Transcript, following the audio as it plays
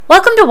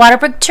Welcome to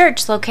Waterbrook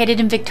Church, located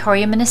in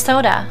Victoria,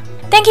 Minnesota.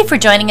 Thank you for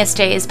joining us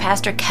today as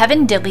Pastor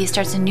Kevin Diddley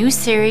starts a new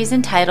series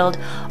entitled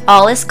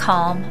All is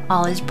Calm,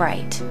 All is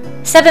Bright.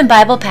 7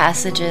 Bible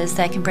passages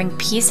that can bring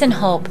peace and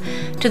hope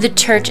to the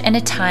church in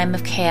a time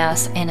of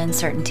chaos and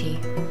uncertainty.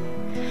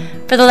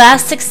 For the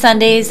last 6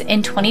 Sundays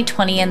in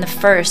 2020 and the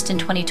first in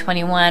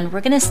 2021,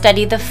 we're going to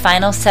study the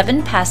final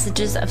 7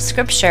 passages of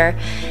Scripture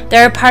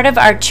that are part of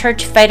our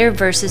Church Fighter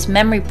Verses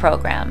memory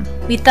program.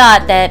 We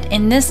thought that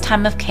in this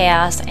time of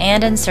chaos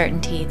and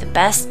uncertainty, the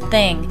best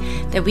thing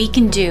that we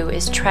can do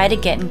is try to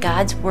get in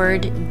God's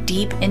Word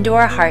deep into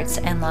our hearts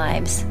and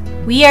lives.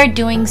 We are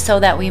doing so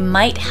that we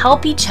might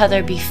help each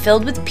other be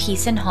filled with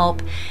peace and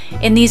hope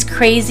in these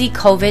crazy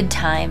COVID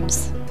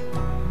times.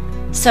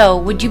 So,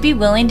 would you be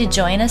willing to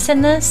join us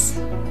in this?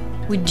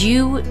 Would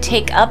you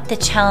take up the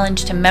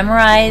challenge to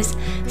memorize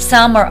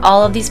some or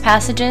all of these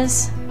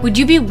passages? Would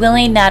you be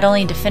willing not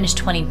only to finish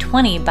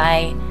 2020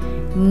 by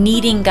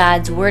kneading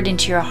God's Word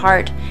into your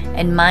heart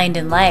and mind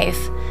and life,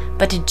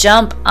 but to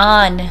jump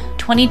on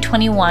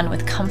 2021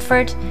 with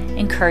comfort,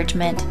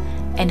 encouragement,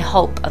 and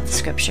hope of the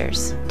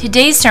Scriptures?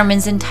 Today's sermon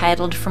is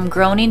entitled From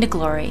Groaning to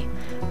Glory,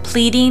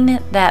 Pleading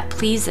That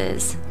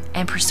Pleases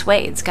and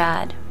Persuades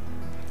God.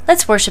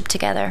 Let's worship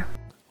together.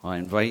 Well, I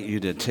invite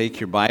you to take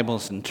your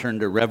Bibles and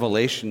turn to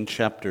Revelation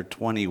chapter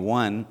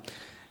 21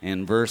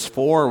 and verse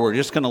 4. We're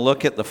just going to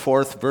look at the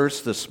 4th verse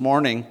this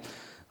morning.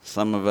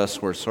 Some of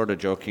us were sort of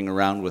joking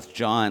around with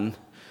John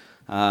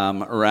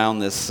around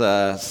this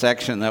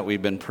section that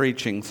we've been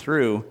preaching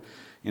through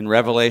in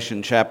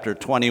Revelation chapter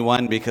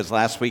 21, because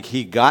last week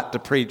he got to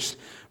preach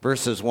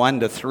verses 1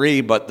 to 3,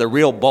 but the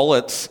real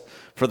bullets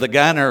for the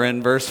gunner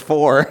in verse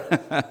 4.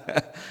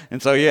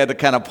 And so he had to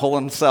kind of pull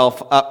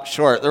himself up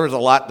short. There was a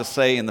lot to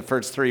say in the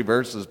first 3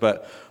 verses,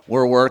 but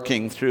we're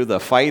working through the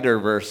fighter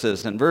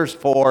verses. And verse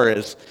 4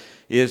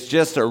 is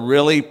just a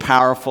really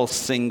powerful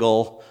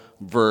single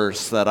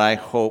verse that I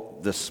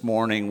hope this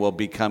morning will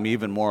become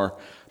even more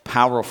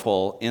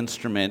powerful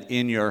instrument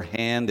in your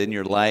hand, in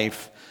your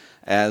life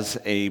as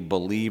a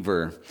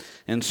believer.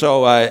 And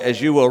so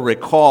as you will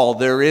recall,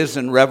 there is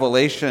in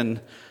Revelation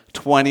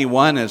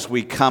 21, as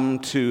we come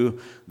to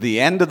the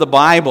end of the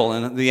Bible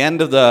and at the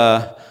end of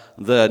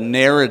the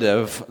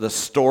narrative, the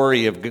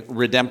story of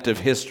redemptive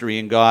history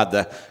in God,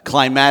 the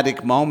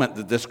climatic moment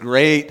that this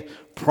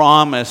great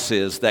promise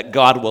is that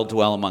God will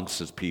dwell amongst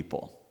His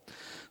people.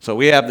 So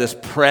we have this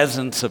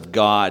presence of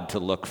God to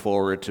look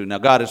forward to. Now,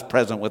 God is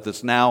present with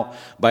us now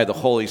by the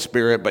Holy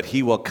Spirit, but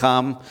He will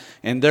come,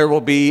 and there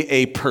will be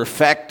a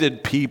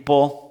perfected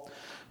people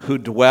who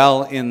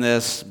dwell in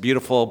this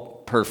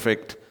beautiful,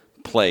 perfect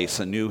place,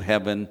 a new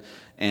heaven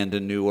and a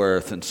new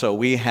earth. And so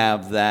we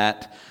have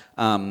that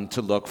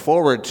to look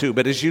forward to.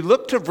 But as you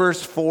look to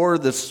verse 4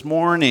 this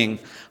morning,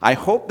 I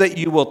hope that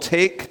you will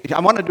I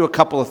want to do a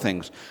couple of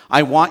things.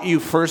 I want you,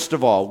 first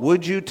of all,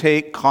 would you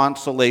take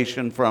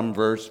consolation from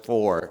verse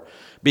 4?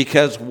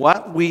 Because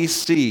what we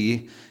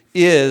see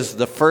is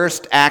the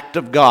first act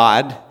of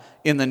God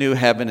in the new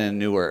heaven and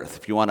new earth.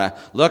 If you want to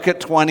look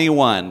at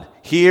 21,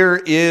 here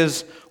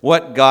is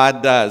what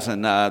God does.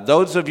 And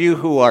those of you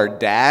who are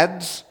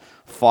dads,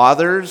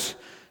 fathers,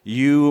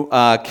 you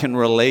can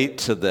relate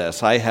to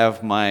this. I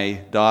have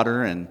my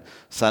daughter and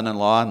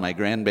son-in-law and my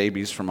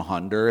grandbabies from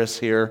Honduras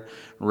here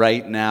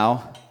right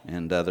now,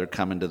 and they're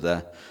coming to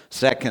the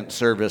second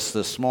service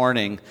this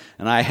morning,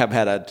 and I have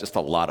had just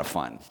a lot of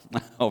fun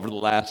over the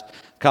last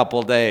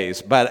couple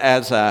days. But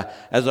as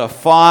a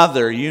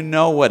father, you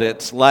know what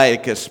it's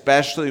like,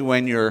 especially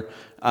when your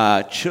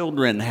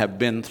children have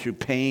been through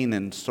pain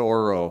and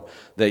sorrow,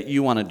 that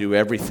you want to do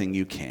everything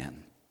you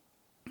can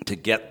to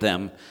get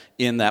them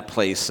in that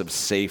place of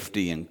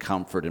safety and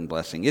comfort and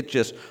blessing. It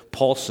just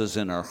pulses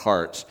in our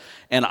hearts.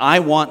 And I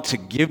want to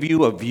give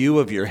you a view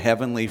of your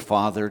Heavenly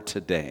Father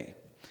today.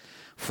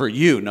 For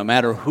you, no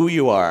matter who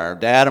you are,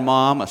 dad, a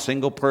mom, a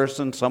single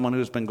person, someone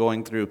who's been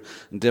going through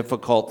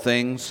difficult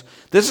things.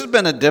 This has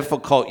been a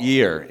difficult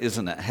year,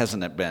 isn't it?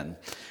 Hasn't it been?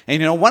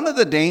 And you know, one of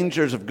the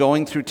dangers of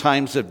going through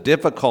times of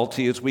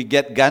difficulty is we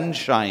get gun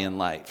shy in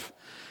life.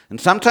 And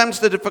sometimes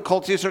the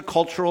difficulties are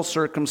cultural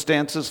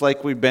circumstances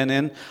like we've been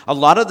in. A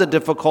lot of the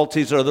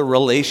difficulties are the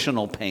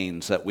relational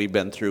pains that we've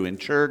been through in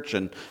church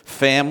and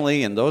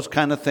family and those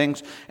kind of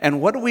things. And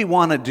what do we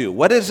want to do?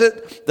 What is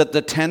it that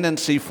the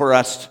tendency for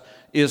us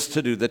is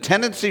to do? The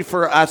tendency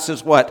for us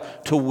is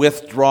what? To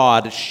withdraw,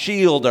 to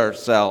shield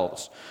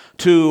ourselves,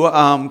 to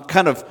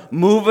kind of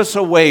move us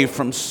away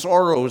from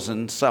sorrows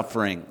and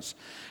sufferings.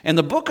 In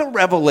the book of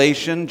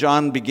Revelation,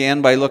 John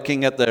began by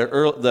looking at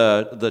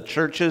the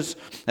churches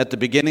at the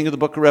beginning of the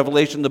book of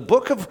Revelation. The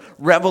book of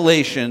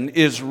Revelation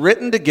is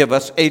written to give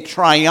us a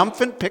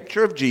triumphant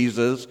picture of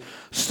Jesus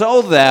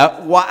so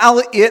that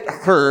while it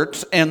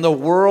hurts and the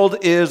world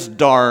is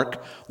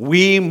dark,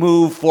 we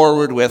move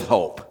forward with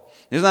hope.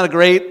 Isn't that a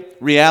great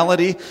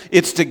reality?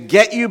 It's to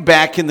get you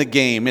back in the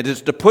game. It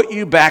is to put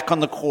you back on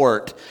the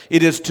court.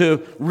 It is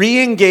to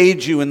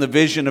re-engage you in the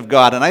vision of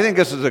God. And I think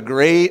this is a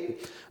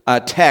great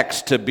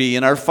text to be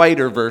in our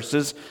fighter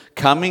verses,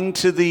 coming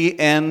to the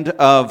end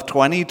of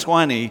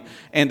 2020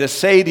 and to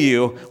say to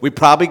you, we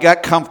probably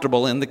got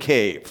comfortable in the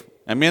cave.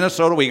 In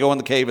Minnesota, we go in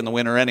the cave in the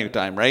winter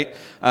anytime, right?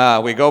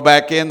 We go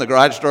back in, the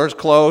garage door's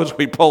closed,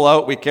 we pull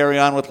out, we carry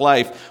on with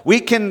life. We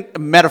can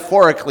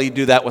metaphorically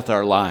do that with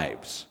our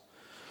lives.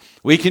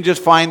 We can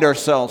just find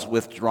ourselves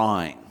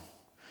withdrawing.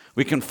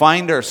 We can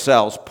find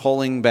ourselves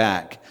pulling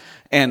back.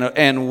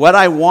 And what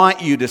I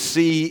want you to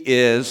see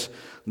is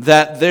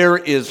that there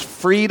is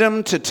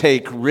freedom to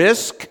take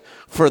risk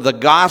for the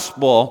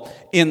gospel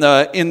in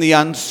the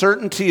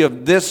uncertainty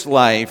of this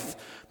life,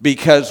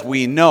 because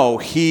we know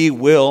He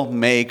will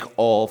make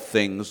all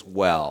things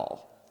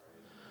well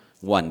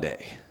one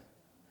day.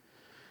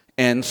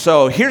 And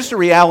so here's the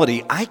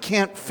reality. I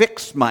can't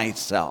fix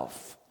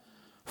myself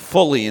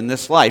fully in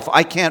this life.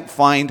 I can't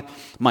find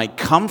my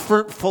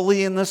comfort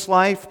fully in this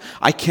life.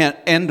 I can't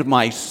end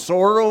my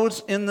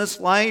sorrows in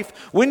this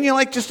life. Wouldn't you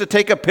like just to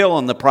take a pill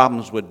and the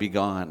problems would be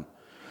gone?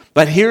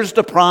 But here's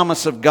the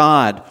promise of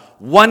God.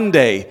 One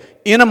day,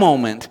 in a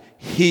moment,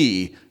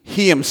 He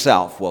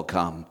Himself will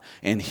come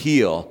and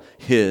heal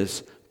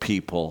His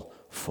people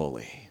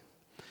fully.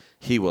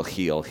 He will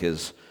heal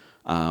His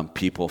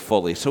people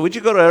fully. So would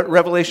you go to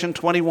Revelation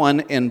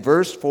 21 and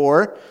verse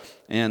 4?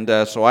 And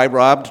so I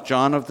robbed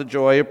John of the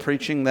joy of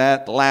preaching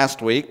that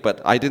last week,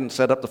 but I didn't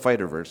set up the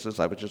fighter verses.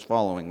 I was just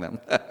following them.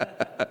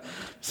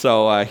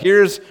 So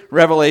here's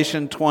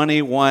Revelation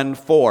 21,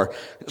 4.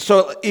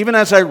 So even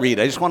as I read,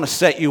 I just want to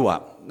set you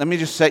up. Let me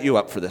just set you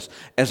up for this.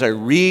 As I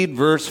read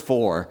verse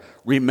 4,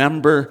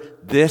 remember,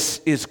 this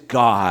is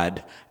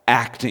God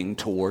acting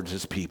towards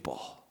His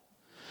people.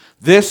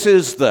 This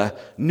is the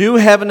new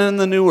heaven and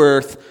the new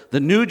earth, the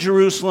new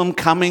Jerusalem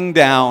coming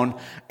down,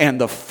 and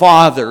the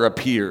Father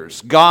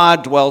appears.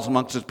 God dwells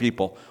amongst His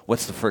people.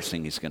 What's the first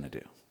thing He's going to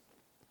do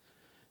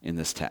in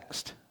this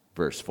text?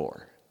 Verse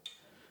 4.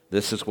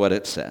 This is what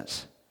it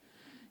says.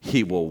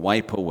 He will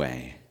wipe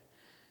away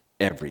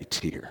every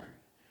tear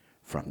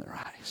from their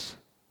eyes.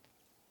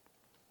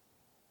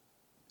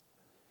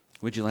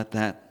 Would you let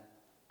that,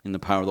 in the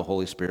power of the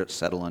Holy Spirit,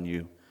 settle on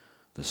you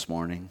this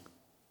morning?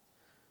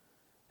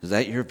 Is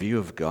that your view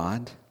of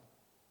God?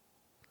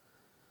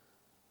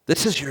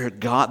 This is your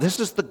God. This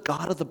is the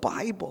God of the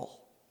Bible.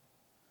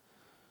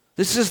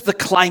 This is the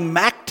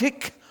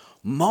climactic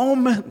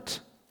moment.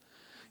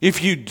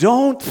 If you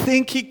don't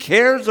think He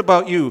cares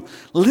about you,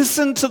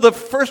 listen to the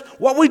first.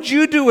 What would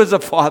you do as a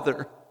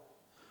father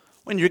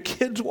when your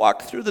kids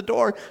walk through the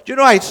door? Do you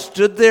know I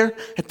stood there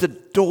at the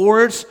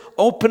doors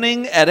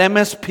opening at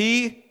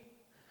MSP?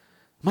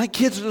 My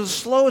kids are the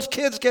slowest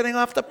kids getting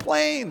off the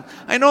plane.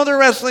 I know they're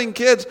wrestling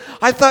kids.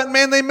 I thought,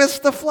 man, they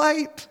missed the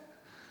flight.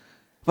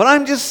 But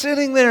I'm just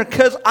sitting there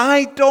because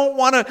I don't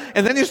want to.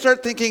 And then you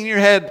start thinking in your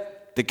head,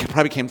 they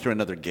probably came through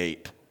another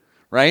gate,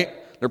 right?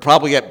 They're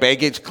probably at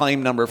baggage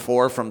claim number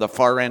 4 from the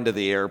far end of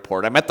the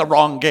airport. I'm at the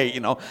wrong gate,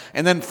 you know.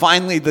 And then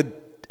finally the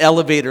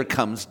elevator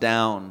comes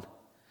down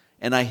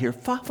and I hear,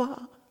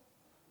 Fafa.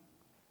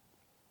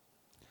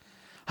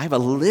 I have a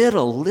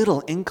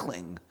little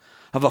inkling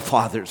of a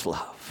father's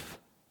love.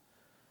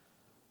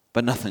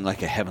 But nothing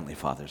like a heavenly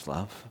Father's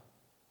love.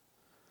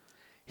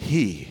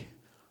 He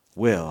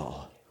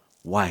will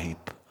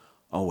wipe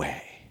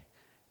away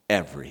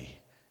every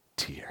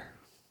tear.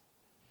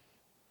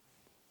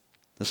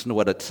 Listen to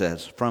what it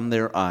says. From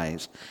their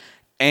eyes.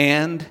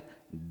 And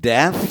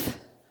death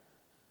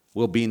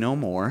will be no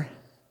more,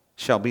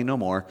 shall be no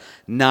more.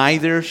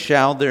 Neither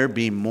shall there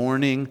be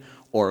mourning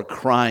or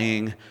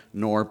crying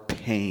nor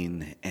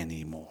pain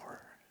anymore.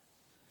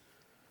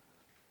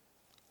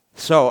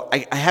 So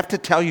I have to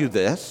tell you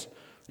this,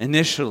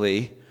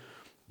 initially,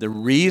 the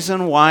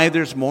reason why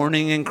there's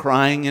mourning and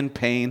crying and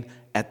pain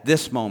at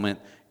this moment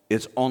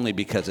is only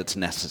because it's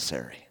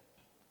necessary.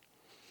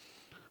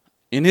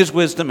 In His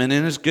wisdom and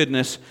in His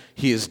goodness,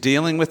 He is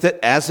dealing with it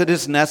as it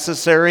is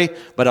necessary,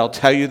 but I'll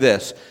tell you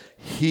this,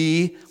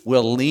 He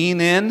will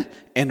lean in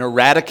and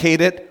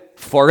eradicate it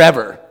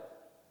forever.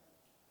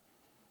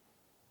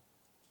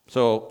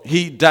 So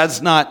He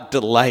does not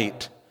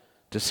delight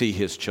to see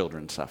His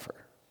children suffer.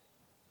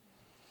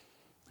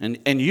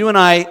 And you and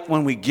I,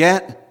 when we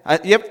get,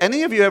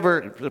 any of you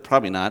ever,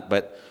 probably not,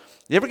 but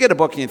you ever get a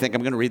book and you think,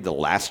 I'm going to read the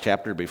last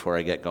chapter before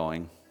I get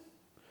going?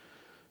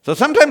 So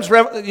sometimes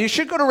you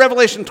should go to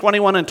Revelation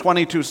 21 and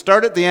 22,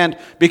 start at the end,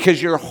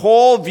 because your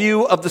whole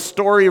view of the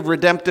story of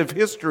redemptive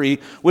history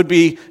would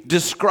be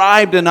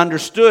described and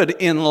understood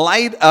in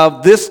light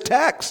of this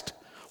text.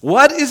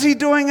 What is He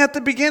doing at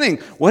the beginning?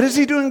 What is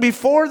He doing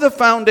before the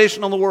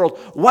foundation of the world?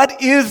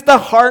 What is the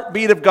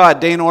heartbeat of God?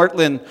 Dane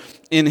Ortlund,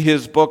 in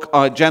his book,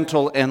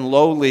 Gentle and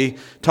Lowly,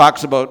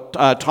 talks about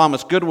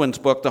Thomas Goodwin's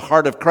book, The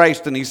Heart of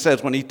Christ, and he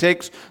says when he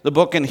takes the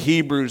book in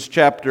Hebrews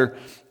chapter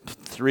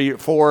 3 or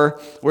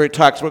 4, where it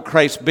talks about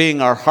Christ being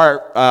our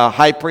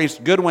high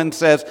priest, Goodwin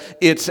says,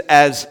 it's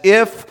as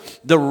if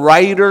the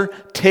writer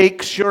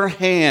takes your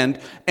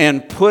hand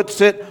and puts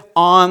it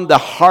on the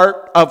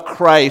heart of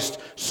Christ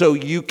so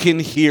you can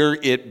hear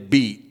it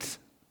beat.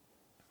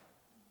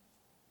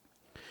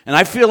 And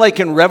I feel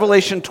like in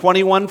Revelation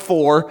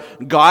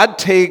 21:4, God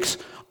takes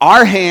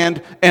our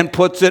hand and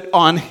puts it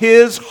on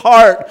his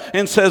heart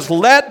and says,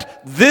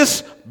 let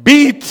this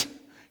beat.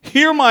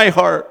 Hear my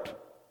heart.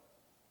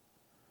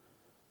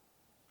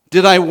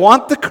 Did I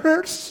want the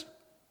curse?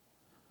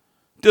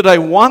 Did I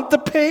want the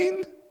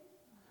pain?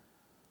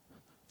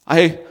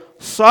 I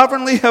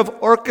sovereignly have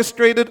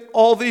orchestrated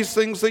all these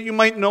things that you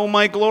might know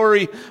my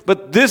glory.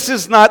 But this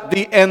is not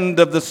the end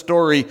of the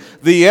story.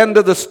 The end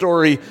of the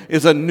story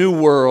is a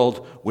new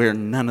world where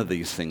none of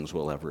these things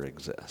will ever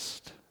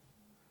exist.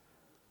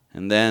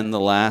 And then the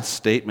last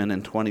statement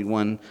in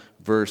 21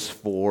 verse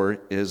 4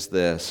 is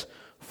this: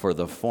 for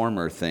the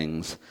former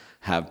things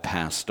have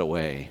passed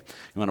away.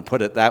 You want to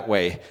put it that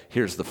way,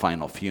 here's the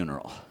final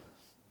funeral.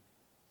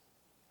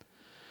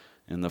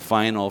 And the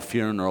final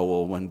funeral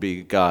will when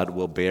God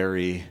will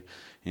bury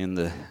in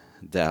the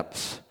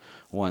depths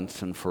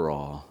once and for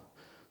all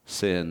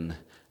sin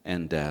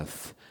and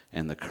death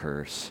and the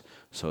curse,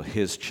 so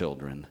his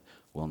children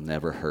will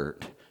never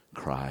hurt,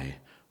 cry,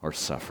 or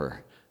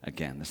suffer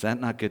again. Is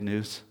that not good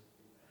news?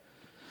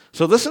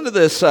 So listen to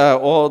this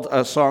old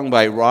song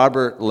by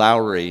Robert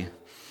Lowry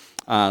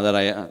that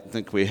I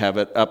think we have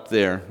it up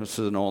there. This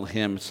is an old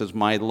hymn. It says,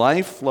 my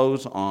life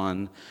flows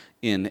on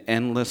in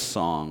endless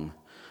song,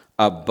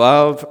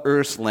 above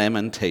earth's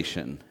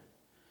lamentation.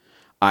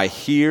 I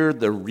hear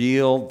the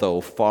real,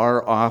 though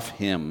far off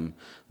hymn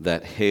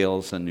that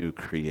hails a new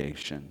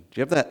creation. Do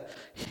you have that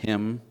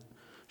hymn?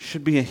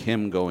 Should be a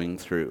hymn going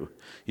through,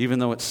 even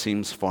though it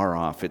seems far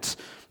off. It's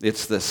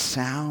the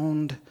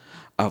sound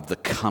of the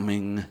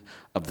coming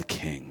of the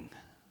King.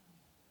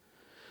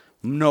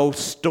 No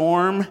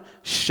storm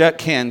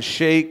can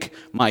shake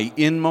my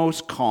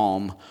inmost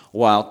calm,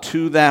 while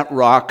to that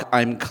rock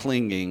I'm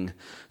clinging.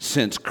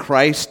 Since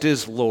Christ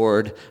is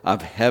Lord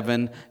of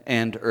heaven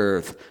and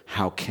earth,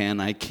 how can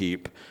I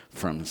keep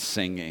from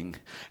singing?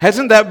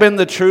 Hasn't that been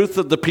the truth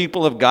of the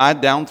people of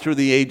God down through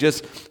the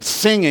ages?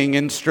 Singing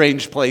in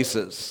strange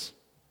places.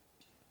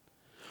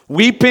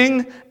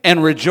 Weeping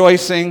and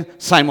rejoicing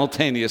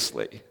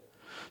simultaneously.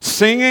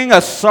 Singing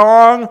a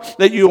song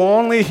that you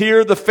only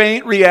hear the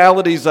faint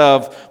realities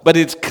of, but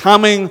it's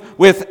coming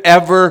with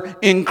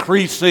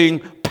ever-increasing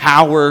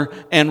power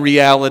and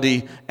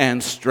reality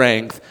and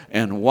strength.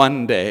 And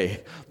one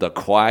day, the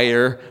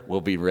choir will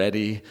be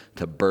ready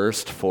to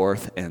burst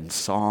forth in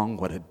song.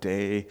 What a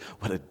day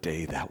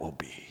that will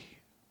be.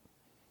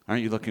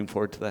 Aren't you looking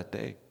forward to that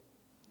day?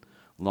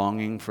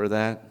 Longing for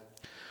that?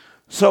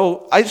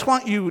 So I just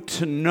want you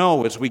to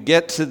know as we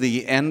get to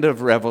the end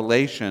of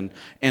Revelation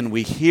and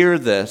we hear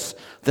this,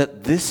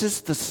 that this is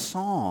the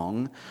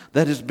song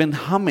that has been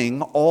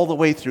humming all the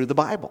way through the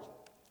Bible.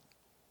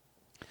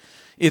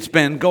 It's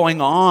been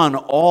going on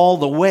all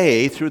the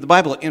way through the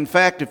Bible. In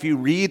fact, if you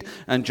read,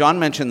 and John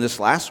mentioned this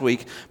last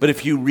week, but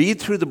if you read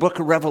through the book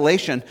of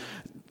Revelation,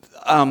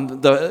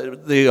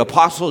 the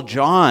Apostle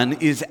John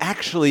is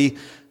actually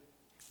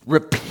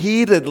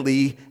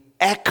repeatedly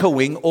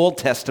echoing Old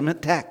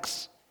Testament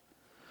texts.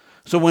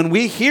 So when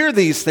we hear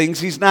these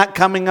things, he's not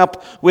coming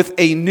up with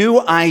a new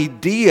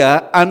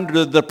idea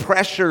under the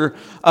pressure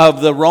of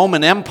the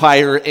Roman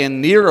Empire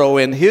and Nero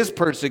and his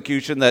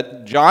persecution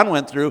that John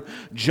went through.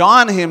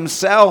 John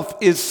himself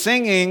is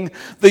singing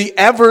the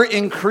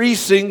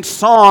ever-increasing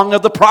song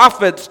of the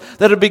prophets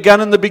that had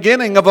begun in the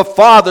beginning of a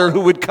father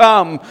who would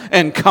come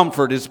and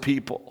comfort his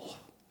people.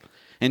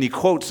 And he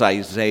quotes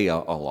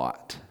Isaiah a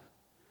lot.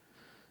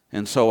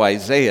 And so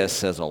Isaiah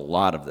says a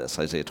lot of this,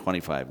 Isaiah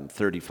 25 and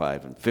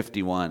 35 and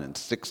 51 and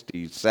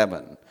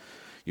 67.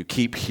 You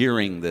keep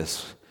hearing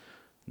this,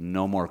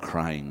 no more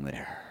crying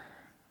there.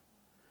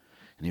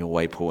 And he'll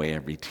wipe away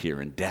every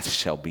tear, and death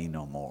shall be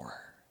no more.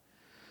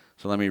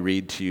 So let me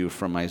read to you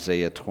from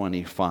Isaiah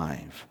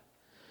 25.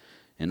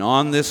 And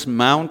on this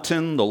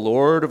mountain the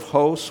Lord of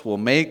hosts will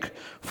make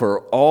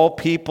for all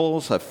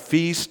peoples a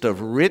feast of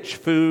rich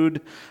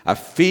food, a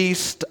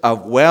feast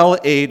of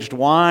well-aged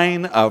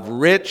wine, of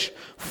rich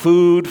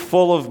food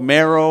full of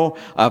marrow,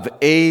 of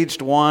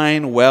aged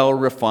wine well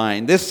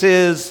refined. This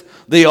is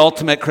the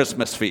ultimate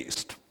Christmas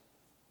feast.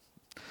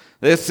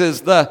 This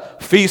is the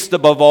feast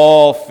above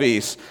all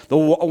feasts. The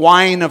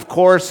wine, of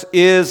course,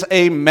 is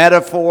a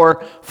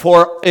metaphor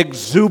for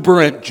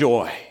exuberant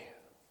joy.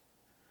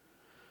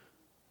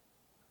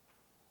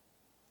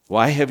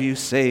 Why have you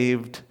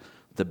saved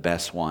the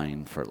best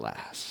wine for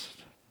last?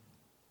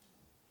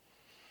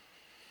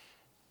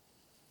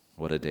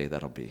 What a day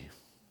that'll be.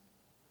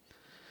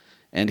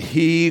 And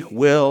he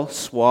will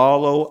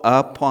swallow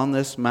up on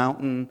this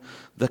mountain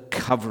the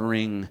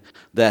covering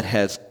that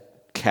has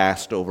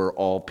cast over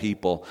all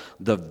people,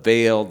 the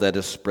veil that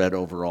is spread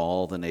over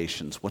all the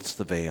nations. What's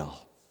the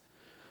veil?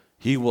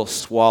 He will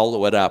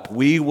swallow it up.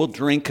 We will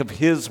drink of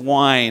his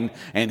wine,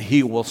 and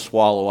he will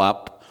swallow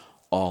up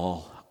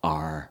all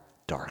our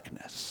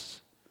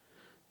darkness.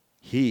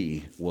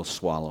 He will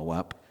swallow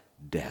up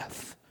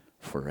death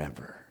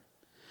forever.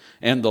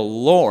 And the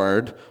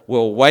Lord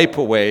will wipe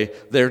away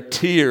their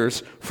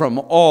tears from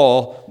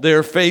all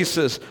their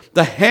faces.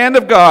 The hand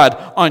of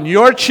God on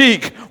your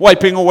cheek,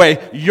 wiping away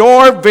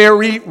your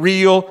very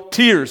real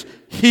tears.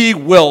 He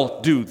will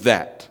do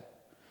that.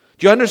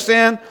 Do you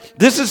understand?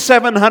 This is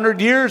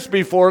 700 years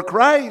before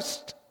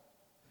Christ.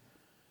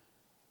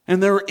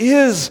 And there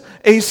is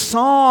a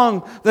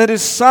song that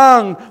is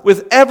sung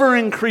with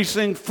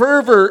ever-increasing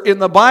fervor in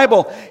the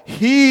Bible.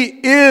 He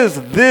is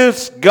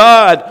this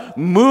God,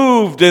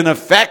 moved and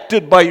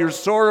affected by your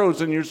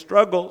sorrows and your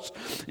struggles.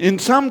 And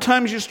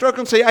sometimes you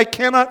struggle and say, I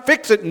cannot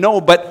fix it. No,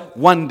 but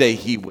one day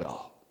He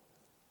will.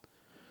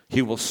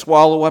 He will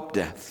swallow up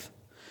death.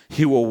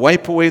 He will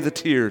wipe away the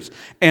tears,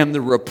 and the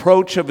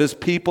reproach of His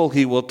people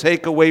He will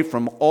take away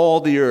from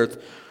all the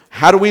earth.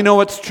 How do we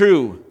know it's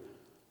true?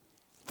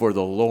 For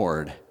the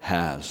Lord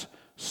has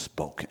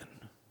spoken.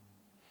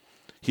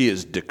 He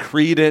has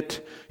decreed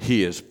it,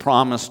 He has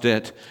promised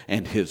it,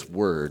 and His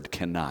word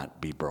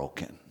cannot be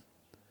broken.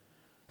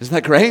 Isn't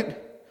that great?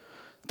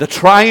 The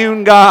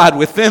triune God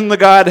within the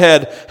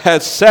Godhead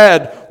has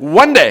said,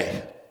 one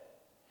day,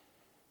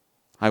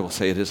 I will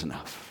say it is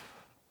enough.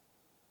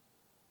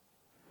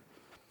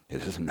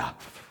 It is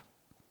enough.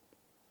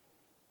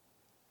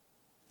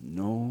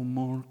 No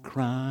more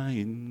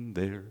crying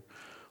there.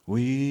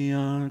 We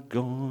are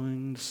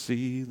going to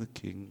see the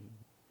King.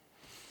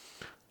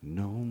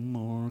 No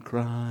more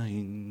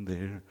crying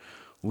there.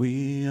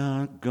 We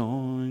are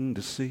going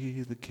to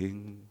see the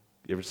King.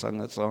 You ever sung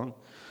that song?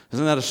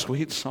 Isn't that a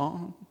sweet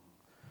song?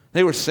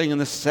 They were singing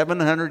this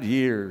 700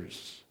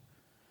 years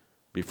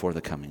before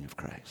the coming of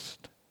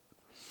Christ.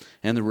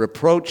 And the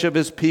reproach of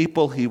His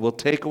people He will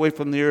take away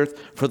from the earth,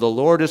 for the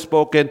Lord has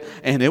spoken,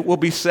 and it will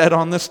be said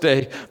on this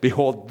day,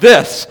 behold,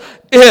 this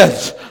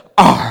is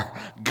our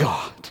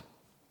God.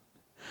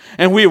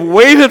 And we have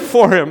waited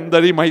for Him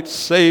that He might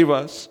save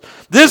us.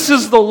 This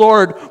is the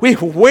Lord.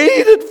 We've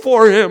waited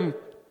for Him.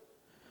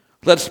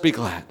 Let's be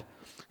glad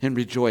and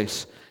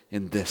rejoice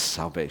in this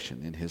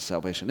salvation, in His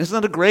salvation.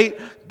 Isn't that a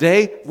great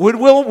day?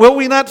 Will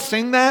we not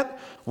sing that?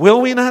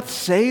 Will we not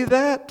say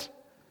that?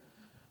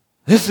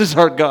 This is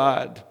our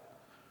God.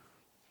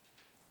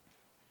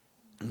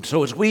 And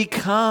so as we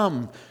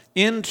come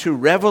into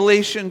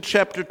Revelation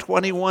chapter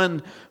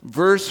 21,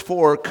 verse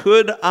 4,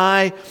 could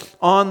I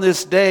on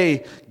this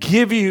day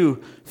give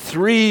you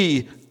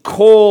 3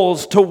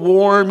 coals to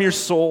warm your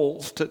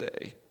souls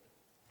today?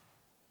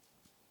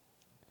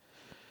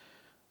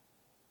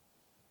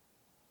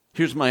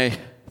 Here's my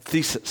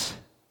thesis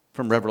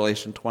from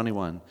Revelation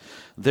 21.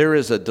 There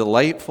is a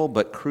delightful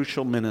but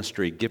crucial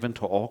ministry given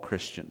to all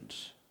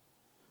Christians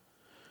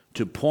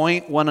to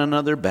point one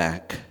another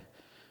back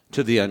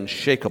to the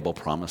unshakable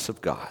promise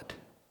of God.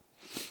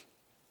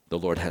 The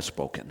Lord has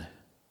spoken.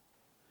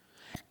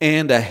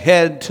 And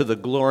ahead to the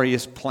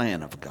glorious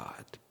plan of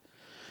God,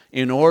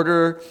 in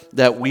order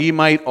that we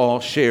might all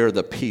share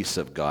the peace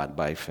of God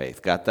by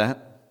faith. Got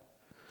that?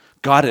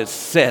 God has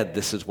said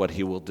this is what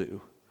He will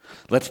do.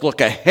 Let's look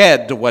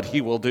ahead to what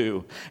He will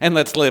do. And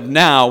let's live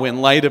now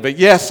in light of it.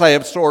 Yes, I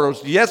have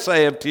sorrows. Yes, I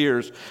have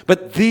tears.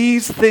 But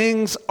these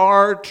things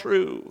are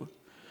true.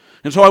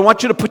 And so I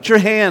want you to put your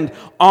hand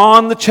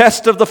on the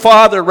chest of the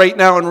Father right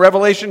now in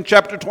Revelation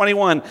chapter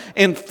 21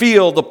 and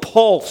feel the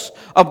pulse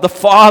of the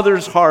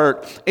Father's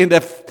heart and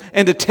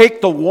to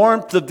take the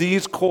warmth of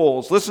these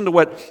coals. Listen to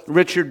what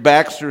Richard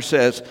Baxter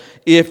says.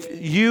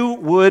 If you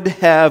would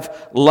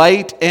have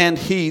light and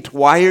heat,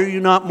 why are you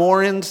not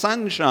more in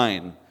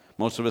sunshine?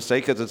 Most of us say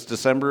because it's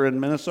December in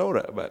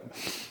Minnesota.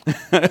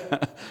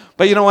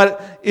 But you know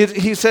what?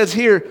 He says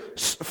here,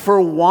 for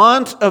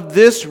want of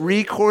this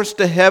recourse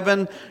to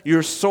heaven,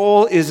 your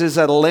soul is as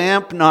a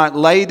lamp not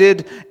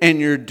lighted, and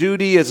your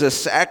duty is a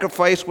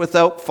sacrifice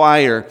without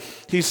fire.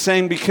 He's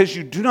saying because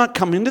you do not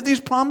come into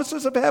these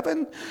promises of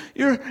heaven,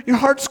 your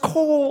heart's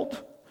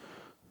cold.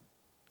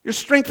 Your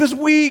strength is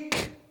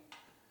weak.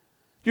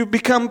 You've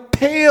become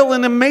pale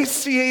and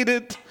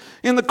emaciated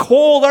in the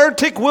cold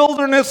Arctic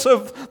wilderness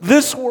of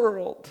this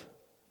world.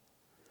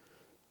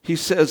 He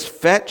says,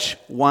 fetch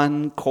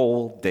 1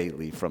 coal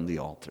daily from the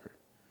altar.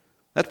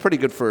 That's pretty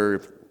good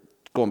for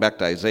going back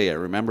to Isaiah.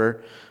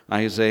 Remember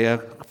Isaiah,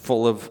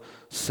 full of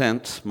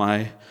scent,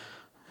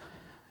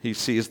 he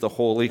sees the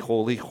holy,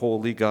 holy,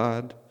 holy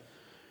God.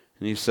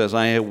 And he says,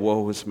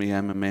 woe is me,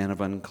 I'm a man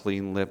of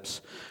unclean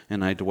lips,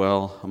 and I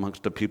dwell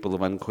amongst a people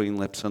of unclean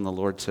lips. And the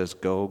Lord says,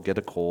 go, get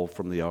a coal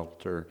from the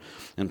altar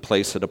and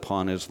place it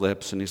upon his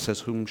lips. And he says,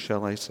 whom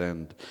shall I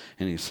send?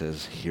 And he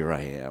says, here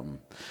I am.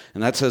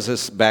 And that's as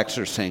this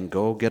Baxter saying,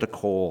 go get a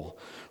coal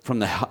from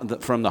the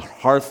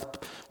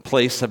hearth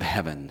place of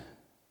heaven,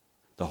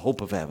 the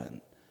hope of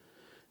heaven.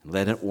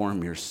 Let it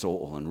warm your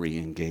soul and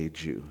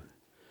re-engage you.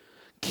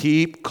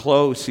 Keep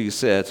close, he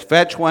says.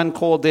 Fetch 1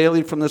 coal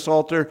daily from this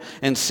altar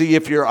and see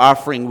if your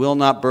offering will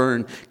not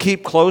burn.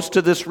 Keep close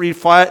to this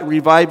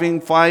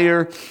reviving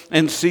fire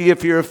and see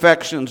if your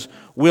affections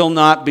will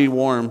not be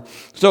warm.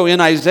 So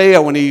in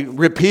Isaiah, when he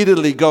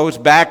repeatedly goes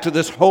back to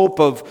this hope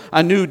of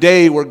a new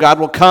day where God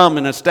will come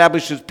and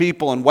establish his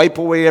people and wipe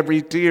away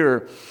every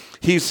tear,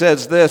 he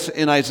says this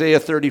in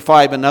Isaiah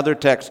 35, another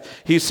text.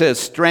 He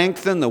says,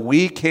 strengthen the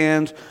weak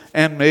hands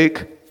and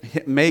make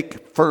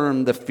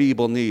firm the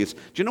feeble knees. Do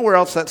you know where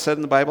else that's said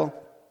in the Bible?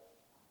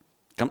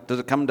 Does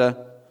it come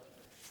to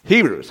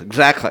Hebrews?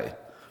 Exactly.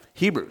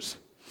 Hebrews.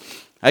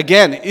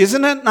 Again,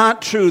 isn't it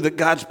not true that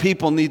God's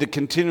people need to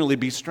continually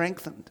be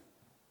strengthened?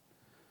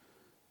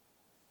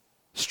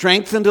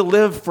 Strengthened to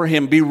live for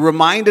Him. Be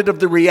reminded of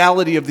the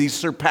reality of these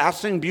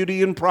surpassing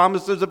beauty and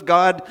promises of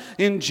God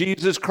in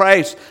Jesus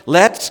Christ.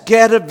 Let's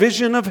get a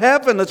vision of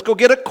heaven. Let's go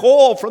get a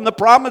coal from the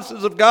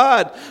promises of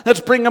God.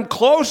 Let's bring them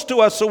close to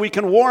us so we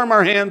can warm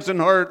our hands and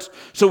hearts,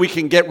 so we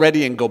can get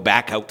ready and go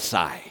back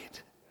outside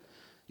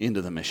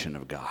into the mission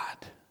of God.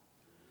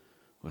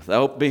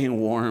 Without being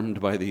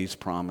warmed by these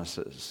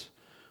promises,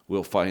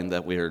 we'll find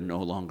that we are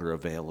no longer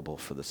available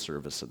for the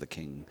service of the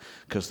King,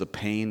 because the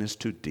pain is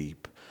too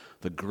deep.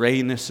 The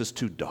grayness is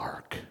too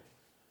dark.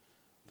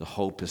 The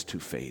hope is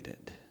too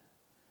faded.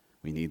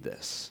 We need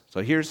this.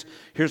 So here's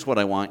what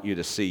I want you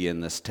to see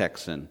in this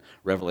text in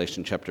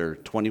Revelation chapter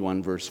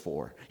 21, verse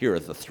 4. Here are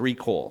the three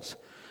coals.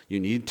 You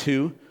need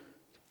to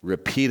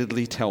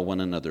repeatedly tell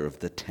one another of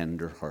the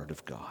tender heart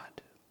of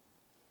God.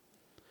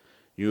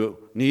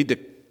 You need to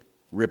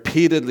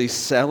repeatedly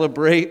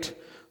celebrate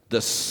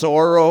the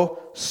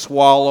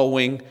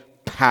sorrow-swallowing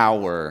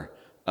power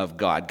of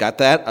God. Got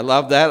that? I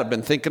love that. I've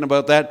been thinking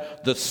about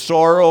that. The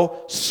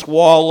sorrow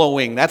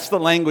swallowing. That's the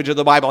language of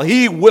the Bible.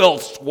 He will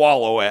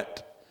swallow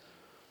it.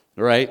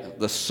 Right?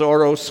 The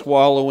sorrow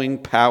swallowing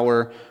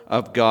power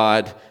of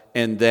God.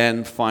 And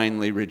then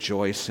finally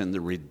rejoice in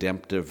the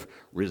redemptive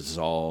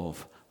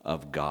resolve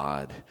of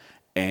God.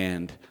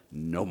 And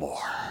no more.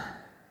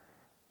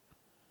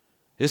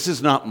 This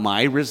is not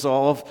my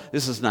resolve.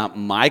 This is not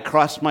my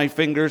cross my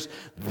fingers.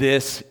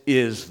 This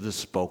is the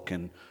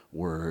spoken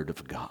word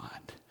of God.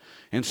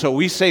 And so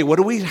we say,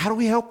 how do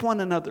we help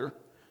one another?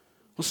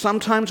 Well,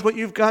 sometimes what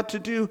you've got to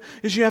do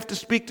is you have to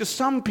speak to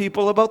some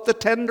people about the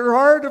tender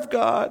heart of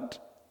God.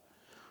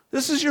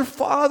 This is your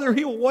Father.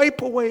 He'll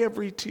wipe away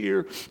every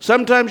tear.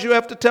 Sometimes you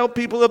have to tell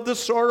people of the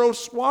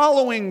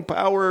sorrow-swallowing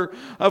power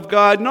of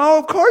God. No,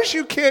 of course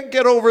you can't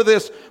get over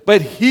this,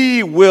 but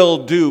He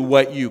will do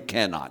what you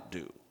cannot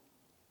do.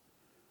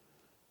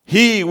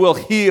 He will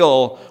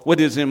heal what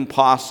is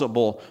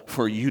impossible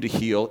for you to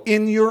heal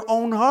in your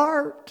own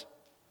heart.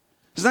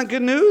 Isn't that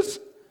good news?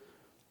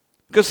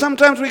 Because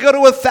sometimes we go to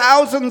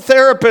 1,000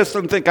 therapists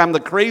and think I'm the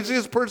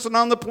craziest person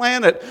on the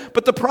planet.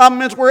 But the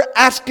problem is we're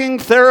asking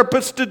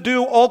therapists to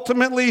do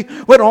ultimately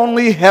what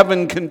only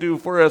heaven can do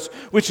for us,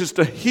 which is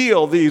to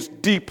heal these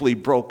deeply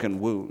broken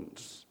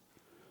wounds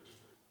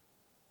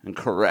and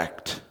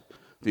correct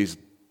these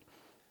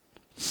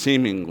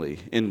seemingly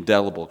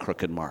indelible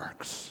crooked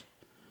marks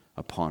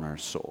upon our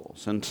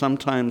souls. And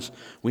sometimes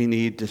we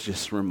need to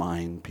just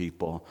remind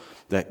people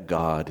that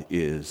God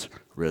is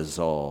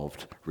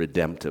resolved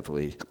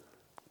redemptively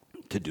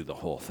to do the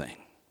whole thing,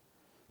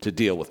 to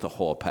deal with the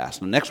whole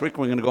past. And next week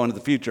we're going to go into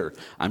the future.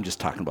 I'm just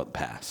talking about the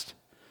past,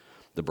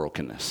 the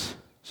brokenness.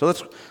 So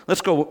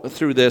let's go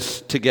through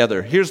this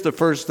together. Here's the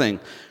first thing.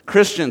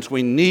 Christians,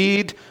 we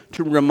need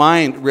to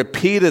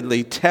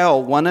repeatedly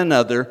tell one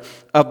another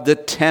of the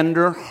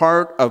tender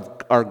heart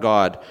of our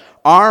God.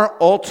 Our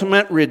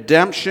ultimate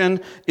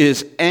redemption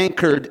is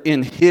anchored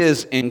in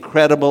His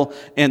incredible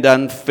and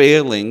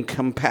unfailing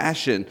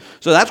compassion.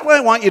 So that's why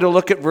I want you to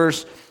look at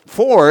verse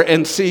 4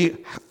 and see,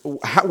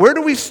 where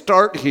do we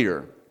start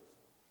here?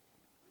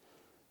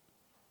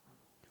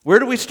 Where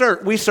do we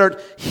start? We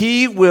start,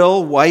 He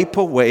will wipe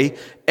away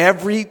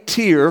every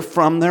tear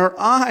from their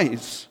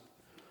eyes.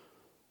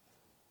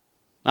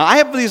 Now, I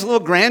have these little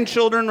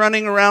grandchildren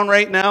running around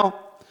right now,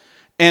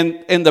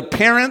 and the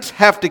parents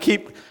have to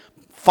keep,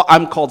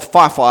 I'm called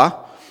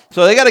Fafa,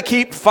 so they got to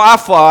keep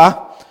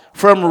Fafa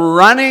from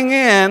running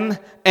in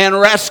and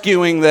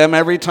rescuing them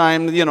every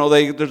time,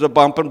 there's a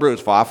bump and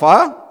bruise.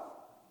 Fafa?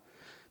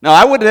 Now,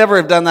 I would never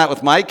have done that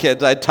with my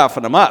kids. I'd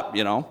toughen them up,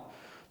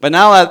 But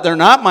now that they're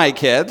not my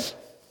kids,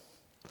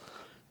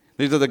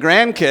 these are the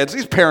grandkids,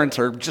 these parents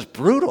are just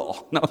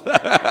brutal. No.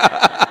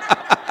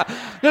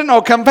 There's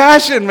no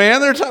compassion,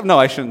 man. No,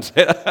 I shouldn't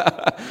say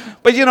that.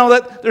 But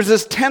that there's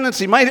this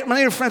tendency. My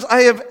dear friends,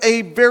 I have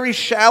a very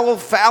shallow,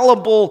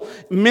 fallible,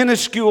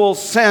 minuscule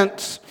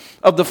sense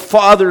of the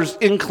Father's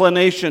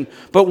inclination.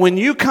 But when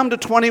you come to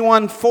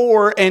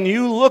 21:4 and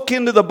you look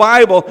into the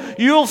Bible,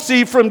 you'll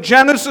see from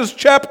Genesis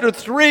chapter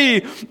 3,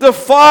 the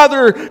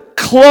Father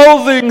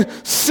clothing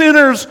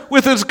sinners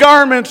with His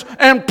garments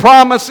and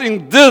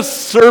promising, this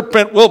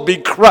serpent will be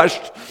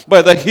crushed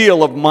by the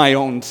heel of my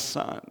own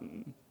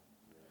Son.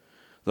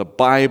 The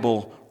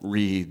Bible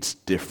reads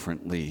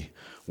differently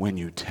when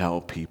you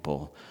tell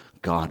people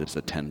God is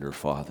a tender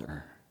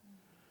Father.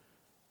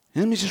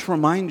 And let me just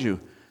remind you,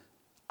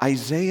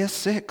 Isaiah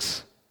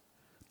 6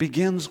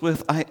 begins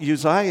with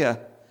Uzziah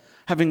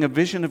having a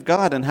vision of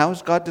God. And how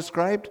is God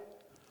described?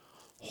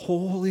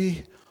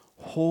 Holy,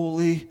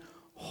 holy,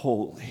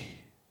 holy.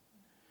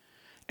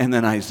 And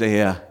then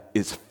Isaiah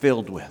is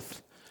filled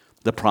with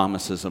the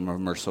promises of a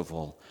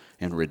merciful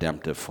and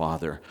redemptive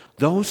Father.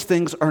 Those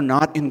things are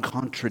not in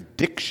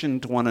contradiction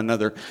to one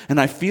another. And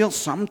I feel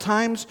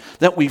sometimes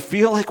that we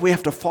feel like we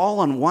have to fall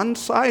on one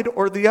side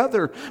or the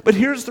other. But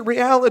here's the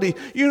reality.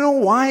 You know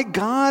why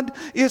God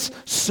is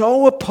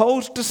so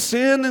opposed to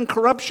sin and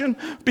corruption?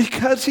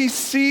 Because he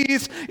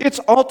sees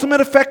its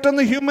ultimate effect on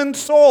the human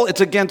soul.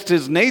 It's against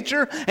his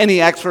nature, and he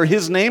acts for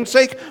his name's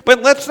sake.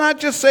 But let's not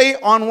just say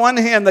on one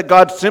hand that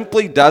God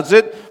simply does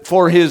it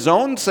for his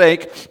own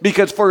sake,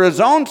 because for his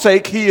own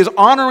sake, he is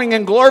honoring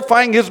and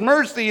glorifying his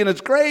mercy and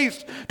his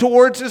grace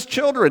towards his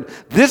children.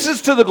 This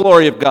is to the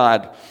glory of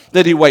God,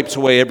 that he wipes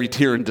away every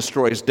tear and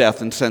destroys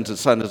death and sends his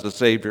Son as a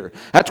Savior.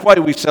 That's why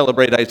we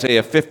celebrate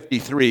Isaiah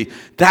 53.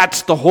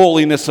 That's the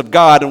holiness of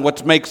God and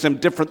what makes him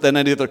different than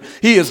any other.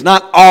 He is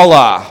not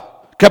Allah,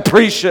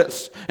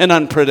 capricious and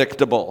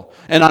unpredictable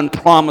and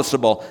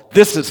unpromisable.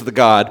 This is the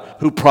God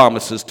who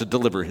promises to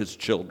deliver his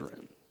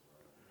children.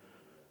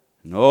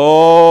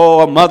 No,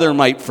 a mother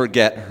might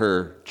forget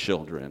her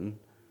children,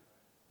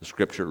 the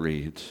scripture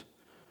reads,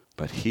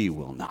 but he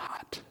will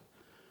not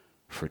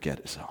forget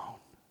his own.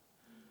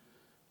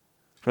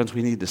 Friends,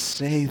 we need to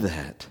say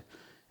that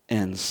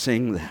and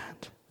sing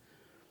that.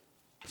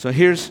 So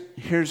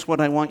here's what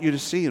I want you to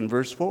see in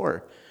verse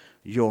 4.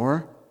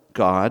 Your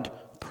God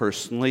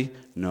personally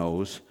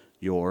knows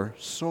your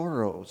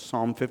sorrows.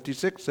 Psalm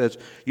 56 says,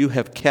 you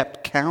have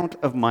kept count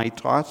of my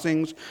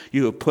tossings.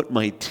 You have put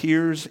my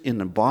tears in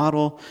a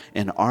bottle,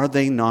 and are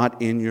they not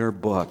in your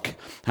book?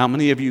 How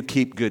many of you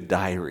keep good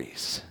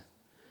diaries?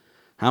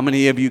 How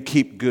many of you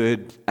keep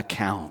good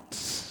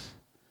accounts?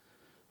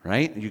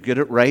 Right? You good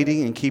at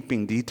writing and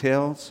keeping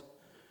details?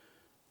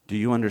 Do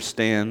you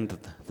understand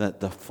that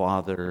the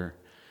Father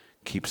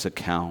keeps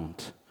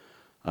account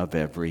of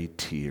every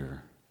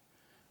tear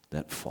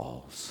that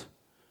falls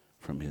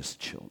from his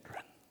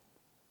children?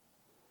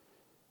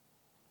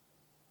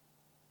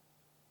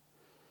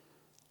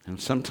 And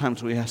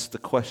sometimes we ask the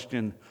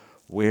question,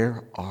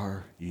 where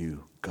are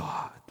you,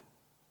 God?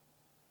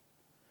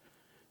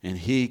 And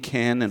he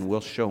can and will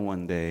show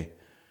one day,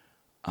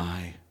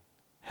 I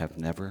have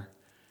never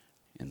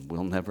and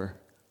will never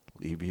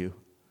leave you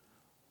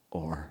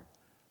or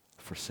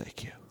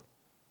forsake you.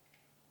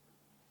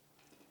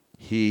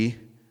 He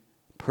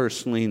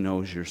personally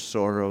knows your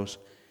sorrows.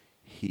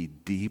 He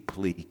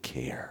deeply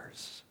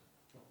cares.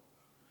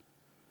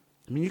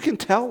 I mean, you can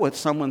tell what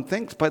someone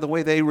thinks by the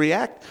way they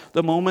react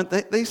the moment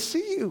that they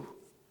see you.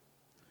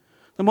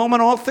 The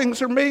moment all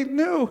things are made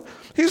new.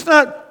 He's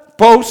not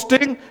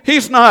boasting.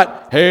 He's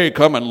not, hey,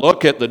 come and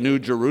look at the New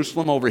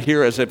Jerusalem over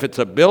here as if it's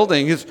a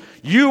building.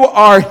 You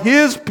are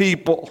his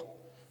people.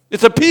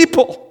 It's a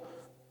people.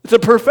 It's a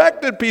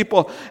perfected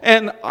people.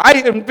 And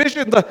I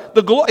envision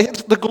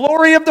it's the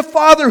glory of the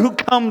Father who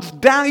comes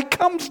down. He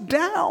comes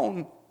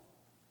down.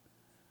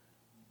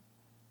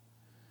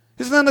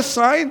 Isn't that a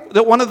sign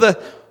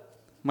that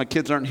my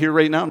kids aren't here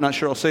right now, I'm not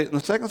sure I'll say it in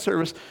the second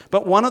service,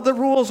 but one of the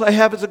rules I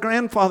have as a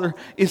grandfather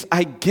is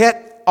I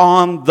get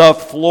on the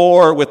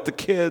floor with the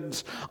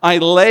kids. I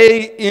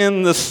lay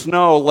in the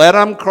snow, let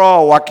them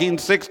crawl.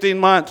 Joaquin's 16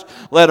 months.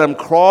 Let them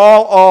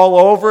crawl all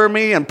over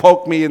me and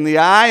poke me in the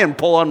eye and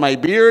pull on my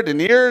beard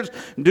and ears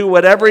and do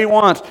whatever he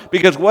wants.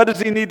 Because what does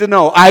he need to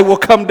know? I will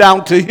come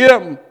down to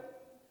him.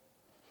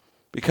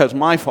 Because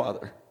my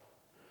Father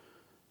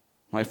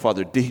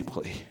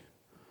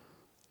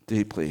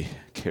deeply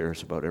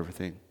cares about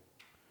everything.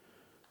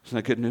 Isn't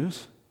that good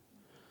news?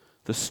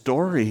 The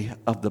story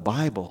of the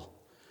Bible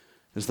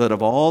is that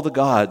of all the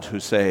gods who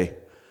say,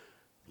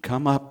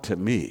 come up to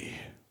me,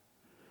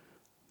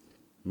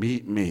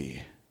 meet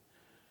me,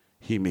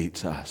 he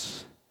meets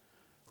us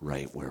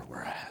right where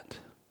we're at.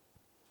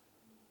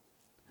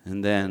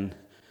 And then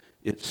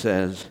it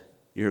says,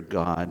 your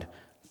God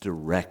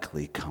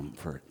directly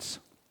comforts.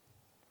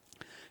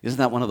 Isn't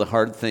that one of the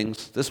hard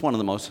things? This is one of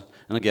the most,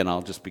 and again,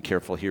 I'll just be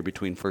careful here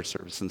between first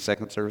service and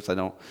second service. I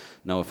don't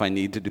know if I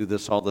need to do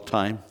this all the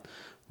time,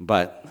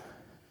 but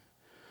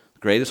the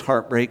greatest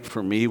heartbreak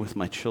for me with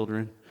my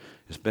children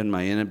has been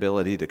my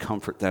inability to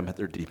comfort them at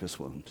their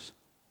deepest wounds.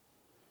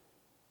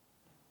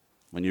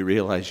 When you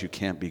realize you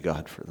can't be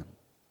God for them.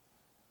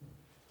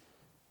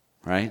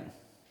 Right?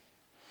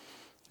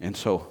 And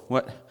so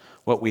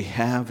what we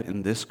have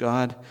in this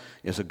God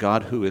is a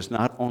God who is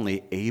not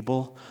only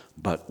able,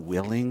 but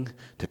willing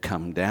to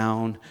come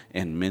down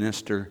and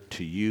minister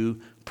to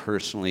you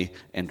personally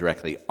and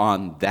directly.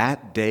 On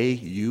that day,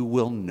 you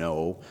will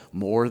know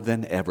more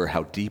than ever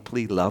how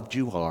deeply loved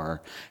you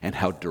are and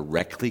how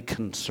directly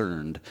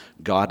concerned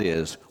God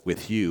is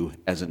with you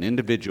as an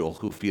individual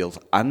who feels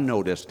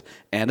unnoticed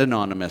and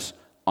anonymous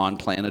on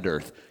planet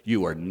Earth.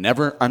 You are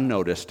never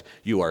unnoticed.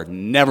 You are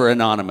never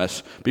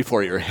anonymous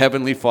before your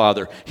Heavenly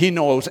Father. He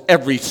knows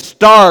every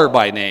star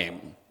by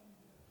name.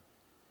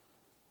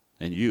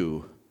 And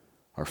you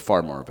are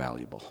far more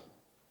valuable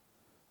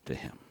to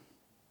Him.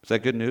 Is that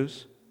good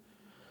news?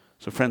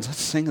 So friends,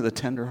 let's sing of the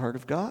tender heart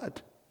of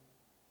God.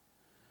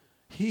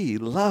 He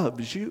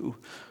loves you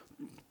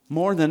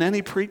more than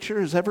any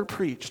preacher has ever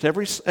preached.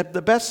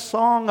 The best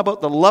song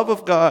about the love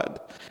of God.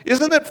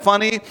 Isn't it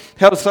funny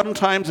how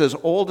sometimes as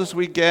old as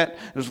we get,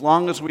 as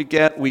long as we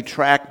get, we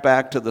track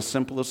back to the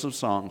simplest of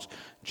songs.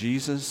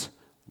 Jesus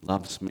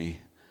loves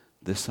me,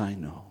 this I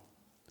know,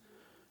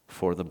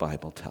 for the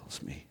Bible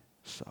tells me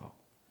so.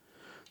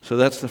 So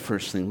that's the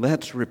first thing.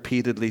 Let's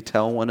repeatedly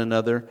tell one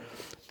another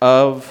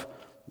of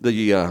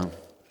the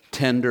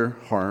tender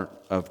heart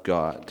of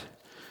God.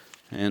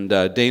 And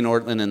Dane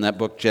Ortlund in that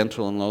book,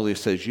 Gentle and Lowly,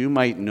 says, you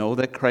might know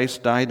that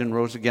Christ died and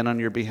rose again on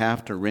your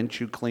behalf to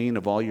rinse you clean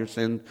of all your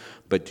sin,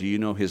 but do you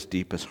know his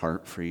deepest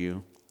heart for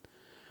you?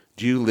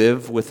 Do you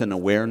live with an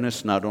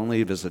awareness not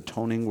only of his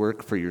atoning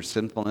work for your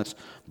sinfulness,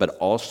 but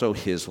also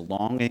his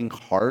longing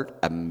heart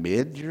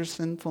amid your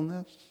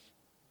sinfulness?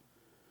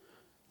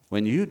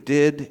 When you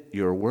did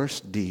your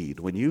worst deed,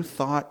 when you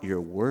thought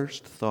your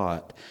worst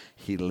thought,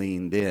 he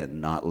leaned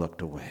in, not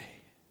looked away.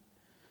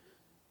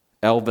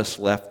 Elvis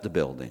left the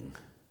building.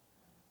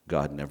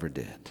 God never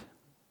did.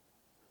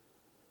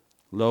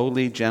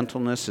 Lowly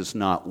gentleness is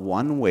not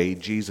one way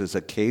Jesus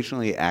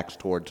occasionally acts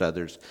towards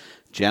others.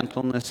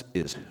 Gentleness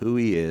is who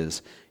he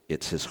is.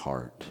 It's his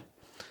heart.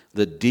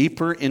 The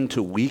deeper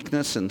into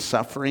weakness and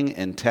suffering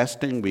and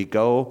testing we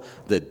go,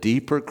 the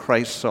deeper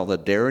Christ's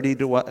solidarity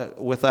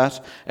with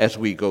us. As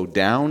we go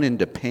down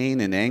into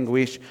pain and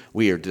anguish,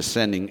 we are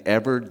descending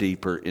ever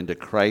deeper into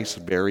Christ's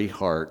very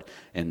heart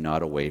and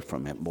not away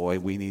from it. Boy,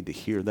 we need to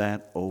hear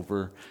that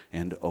over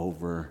and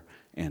over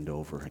and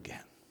over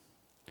again.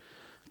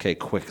 Okay,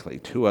 quickly,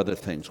 two other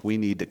things. We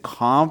need to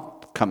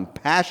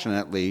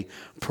compassionately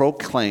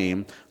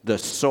proclaim the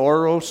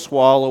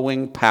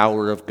sorrow-swallowing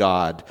power of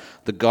God.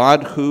 The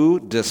God who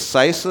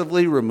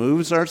decisively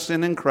removes our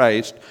sin in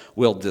Christ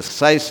will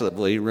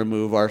decisively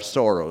remove our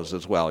sorrows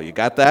as well. You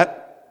got that?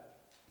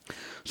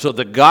 So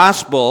the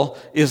gospel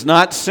is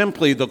not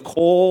simply the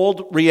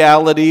cold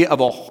reality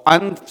of a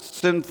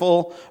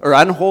unsinful or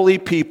unholy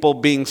people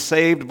being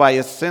saved by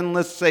a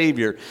sinless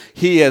Savior.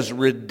 He has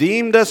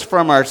redeemed us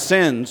from our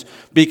sins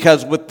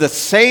because with the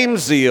same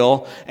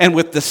zeal and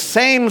with the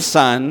same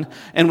Son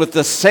and with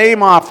the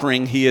same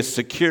offering, he has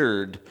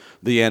secured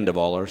the end of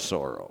all our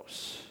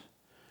sorrows.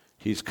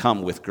 He's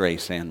come with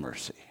grace and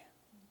mercy.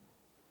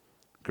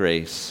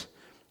 Grace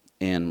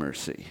and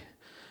mercy.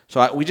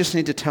 So we just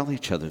need to tell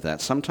each other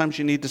that. Sometimes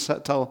you need to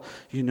tell,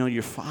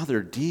 your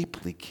Father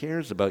deeply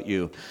cares about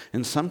you.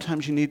 And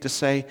sometimes you need to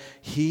say,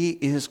 he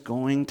is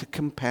going to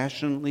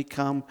compassionately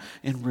come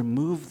and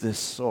remove this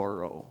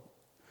sorrow.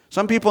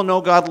 Some people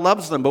know God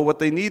loves them, but what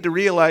they need to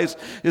realize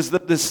is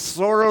that this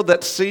sorrow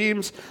that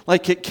seems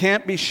like it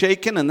can't be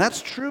shaken, and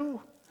that's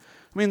true.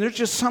 I mean, there's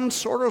just some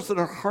sorrows that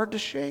are hard to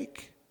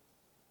shake.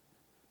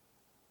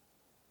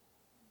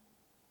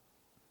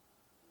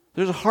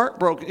 There's a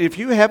heartbroken. If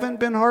you haven't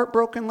been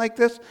heartbroken like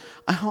this,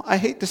 I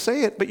hate to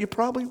say it, but you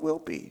probably will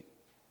be.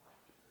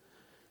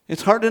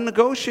 It's hard to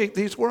negotiate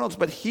these worlds,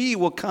 but he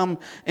will come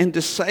and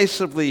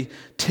decisively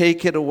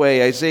take it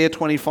away. Isaiah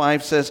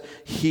 25 says,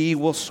 he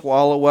will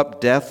swallow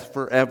up death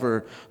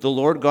forever. The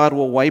Lord God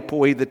will wipe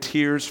away the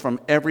tears from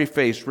every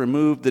face,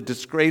 remove the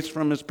disgrace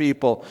from his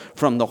people,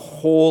 from the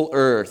whole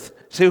earth.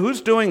 See,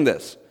 who's doing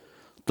this?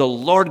 The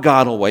Lord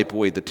God will wipe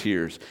away the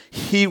tears.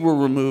 He will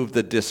remove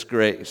the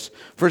disgrace.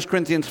 1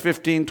 Corinthians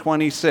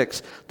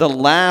 15:26. The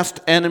last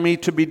enemy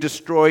to be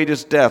destroyed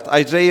is death.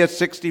 Isaiah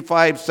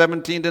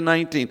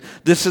 65:17-19.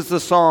 This is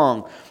the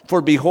song. For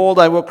behold,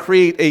 I will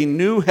create a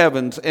new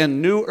heavens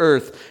and new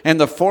earth, and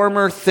the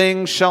former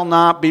things shall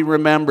not be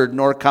remembered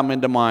nor come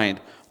into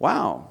mind.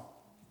 Wow.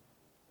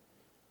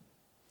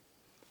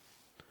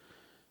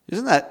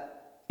 Isn't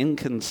that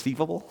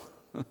inconceivable?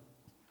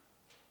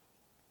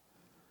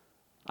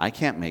 I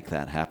can't make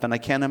that happen. I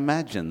can't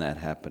imagine that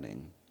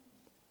happening.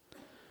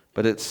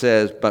 But it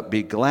says, but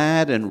be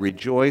glad and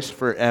rejoice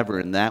forever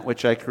in that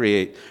which I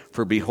create.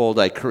 For behold,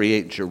 I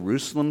create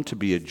Jerusalem to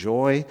be a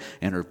joy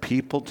and her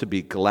people to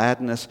be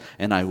gladness.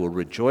 And I will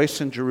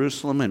rejoice in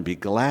Jerusalem and be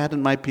glad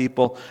in my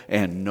people.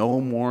 And no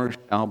more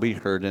shall be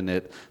heard in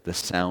it the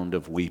sound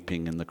of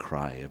weeping and the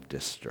cry of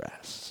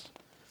distress.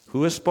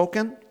 Who has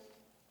spoken?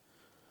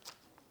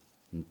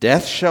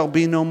 Death shall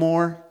be no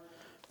more.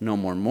 No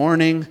more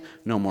mourning,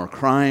 no more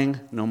crying,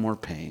 no more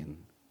pain.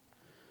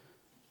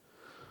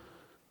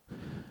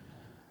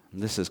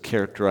 This has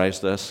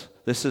characterized us.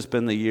 This has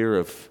been the year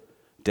of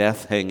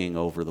death hanging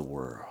over the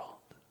world.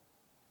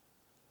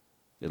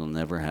 It'll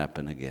never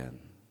happen again.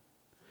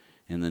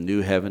 In the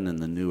new heaven and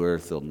the new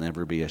earth, there'll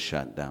never be a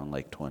shutdown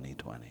like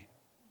 2020.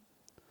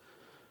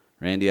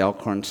 Randy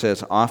Alcorn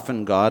says,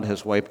 often God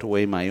has wiped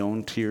away my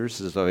own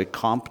tears as I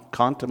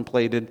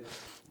contemplated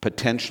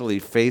potentially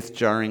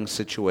faith-jarring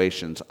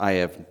situations.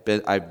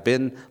 I've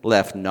been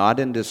left not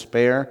in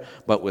despair,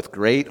 but with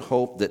great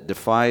hope that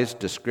defies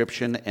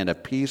description and a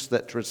peace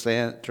that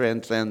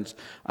transcends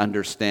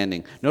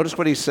understanding. Notice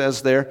what he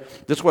says there.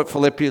 This is what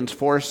Philippians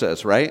 4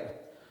 says, right?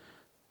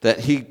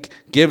 That he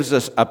gives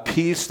us a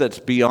peace that's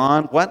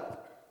beyond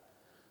what?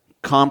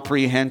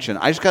 Comprehension.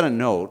 I just got a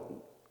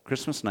note,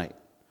 Christmas night.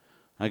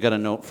 I got a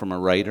note from a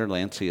writer,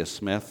 Lancia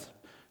Smith.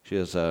 She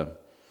has a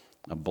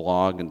a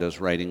blog and does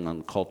writing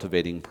on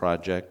Cultivating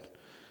Project.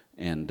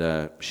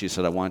 And she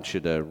said, I want you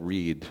to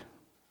read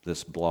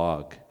this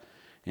blog.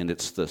 And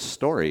it's the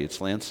story, it's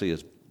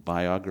Lancia's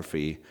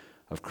biography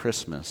of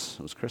Christmas.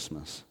 It was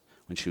Christmas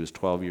when she was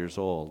 12 years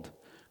old,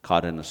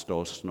 caught in a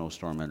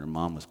snowstorm, and her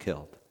mom was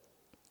killed.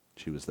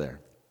 She was there.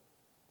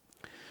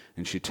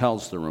 And she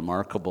tells the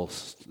remarkable,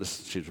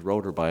 she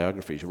wrote her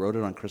biography, she wrote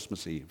it on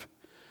Christmas Eve.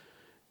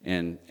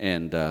 And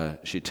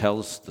she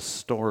tells the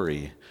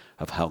story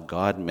of how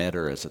God met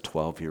her as a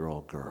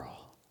 12-year-old girl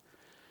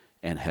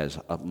and has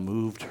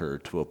moved her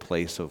to a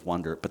place of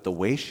wonder. But the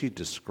way she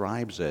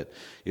describes it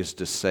is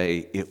to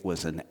say it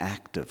was an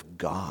act of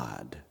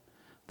God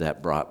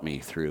that brought me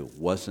through,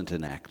 wasn't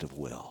an act of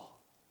will.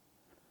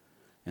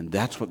 And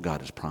that's what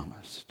God has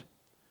promised.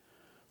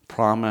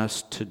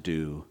 Promised to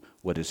do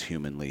what is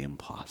humanly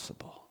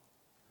impossible.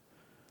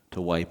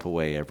 To wipe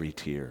away every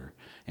tear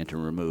and to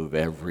remove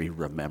every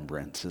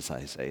remembrance, as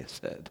Isaiah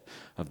said,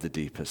 of the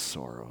deepest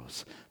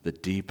sorrows. The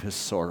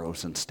deepest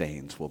sorrows and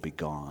stains will be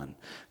gone.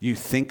 You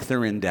think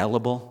they're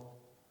indelible,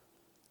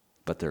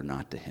 but they're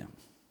not to him.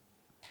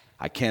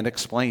 I can't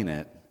explain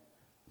it,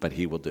 but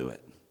he will do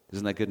it.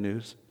 Isn't that good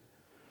news?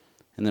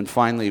 And then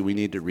finally, we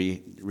need to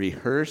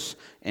rehearse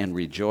and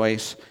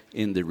rejoice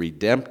in the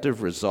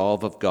redemptive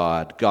resolve of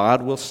God.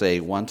 God will say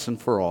once and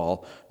for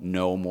all,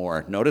 no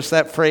more. Notice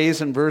that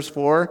phrase in verse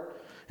 4,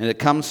 and it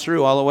comes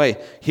through all the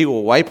way. He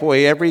will wipe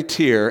away every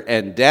tear,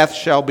 and death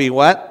shall be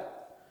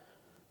what?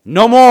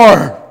 No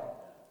more.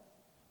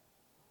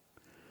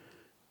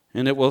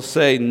 And it will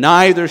say,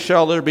 neither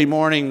shall there be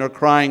mourning, nor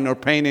crying, nor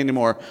pain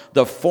anymore.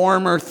 The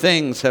former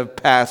things have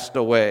passed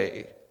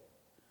away.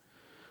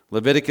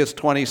 Leviticus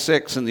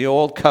 26, in the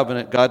Old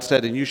Covenant, God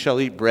said, and you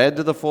shall eat bread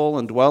to the full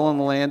and dwell in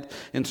the land,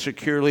 and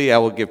securely I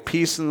will give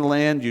peace in the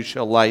land. You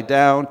shall lie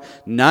down.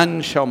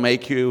 None shall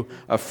make you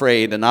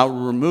afraid. And I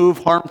will remove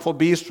harmful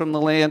beasts from the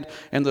land,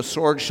 and the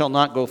sword shall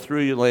not go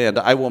through your land.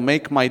 I will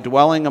make my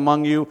dwelling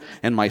among you,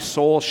 and my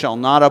soul shall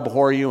not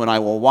abhor you, and I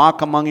will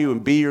walk among you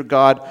and be your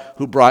God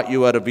who brought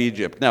you out of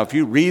Egypt. Now, if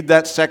you read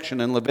that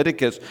section in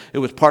Leviticus, it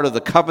was part of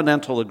the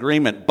covenantal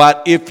agreement.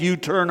 But if you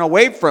turn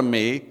away from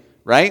me,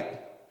 right?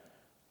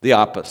 The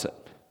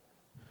opposite.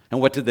 And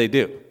what did they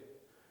do?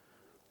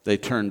 They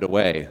turned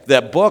away.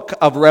 The book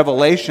of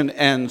Revelation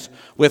ends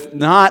with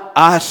not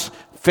us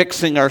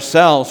fixing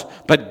ourselves,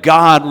 but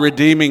God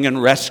redeeming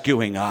and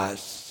rescuing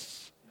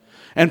us.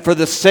 And for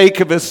the sake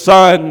of his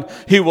Son,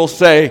 he will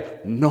say,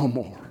 no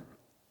more.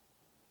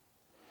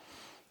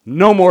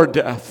 No more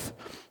death.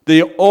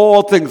 The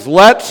old things.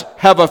 Let's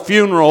have a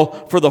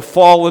funeral for the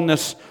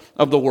fallenness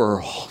of the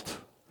world.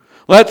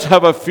 Let's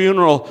have a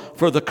funeral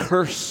for the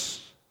curse.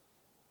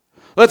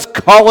 Let's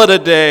call it a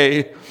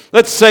day.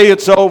 Let's say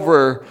it's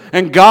over.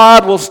 And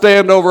God will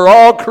stand over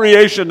all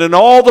creation and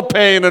all the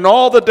pain and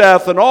all the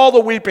death and all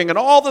the weeping and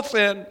all the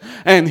sin.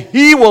 And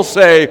he will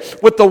say,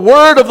 with the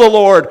word of the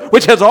Lord,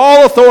 which has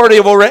all authority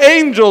over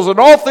angels and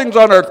all things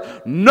on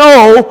earth,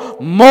 no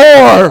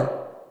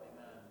more.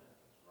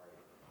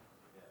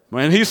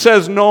 When he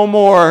says no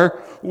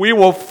more, we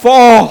will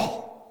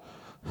fall.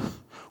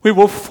 We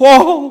will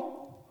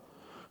fall.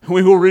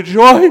 We will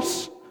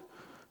rejoice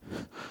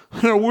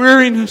in our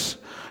weariness.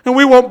 And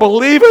we won't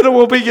believe it, and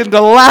we'll begin to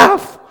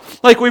laugh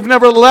like we've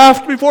never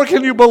laughed before.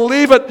 Can you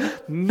believe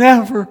it?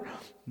 Never,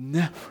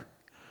 never,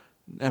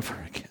 never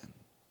again.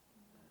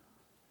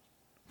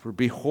 For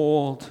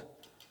behold,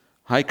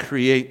 I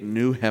create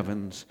new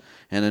heavens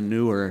and a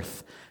new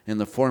earth, and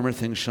the former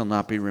things shall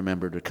not be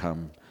remembered or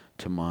come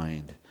to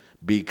mind.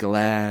 Be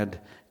glad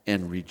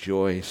and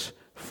rejoice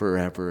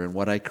forever in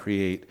what I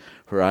create.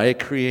 For I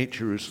create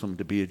Jerusalem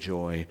to be a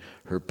joy,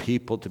 her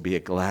people to be a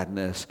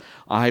gladness.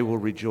 I will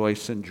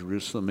rejoice in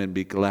Jerusalem and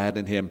be glad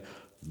in him.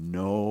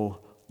 No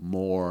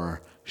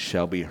more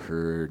shall be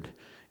heard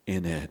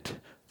in it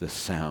the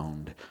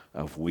sound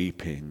of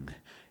weeping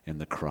and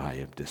the cry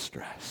of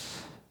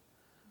distress.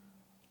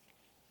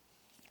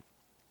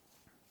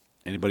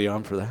 Anybody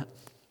on for that?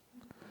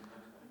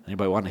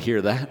 Anybody want to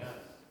hear that?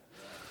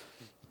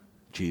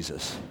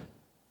 Jesus.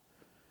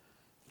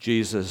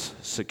 Jesus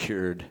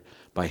secured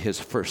by his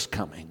first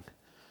coming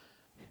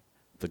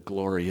the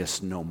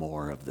glorious no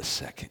more of the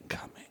second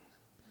coming.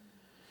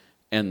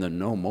 And the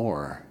no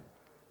more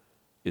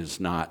is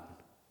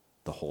not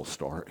the whole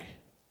story.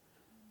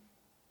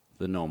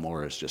 The no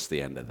more is just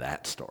the end of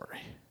that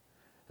story.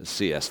 As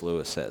C.S.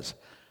 Lewis says,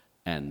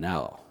 and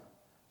now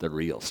the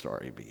real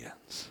story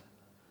begins.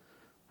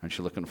 Aren't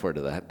you looking forward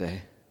to that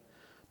day?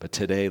 But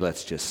today,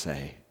 let's just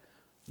say,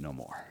 no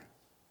more.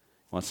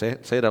 Want to say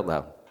it? Say it out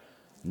loud.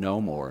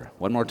 No more.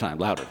 One more time,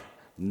 louder.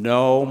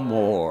 No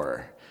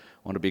more.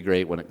 I want to be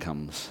great when it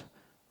comes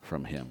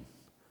from him.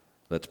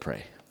 Let's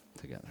pray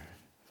together.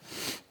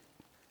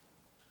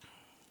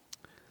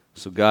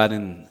 So God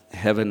in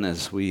heaven,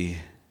 as we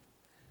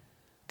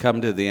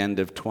come to the end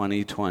of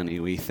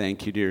 2020, we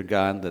thank you, dear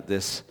God, that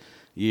this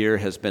year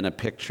has been a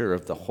picture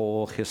of the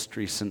whole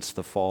history since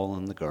the fall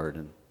in the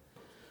garden.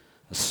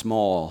 A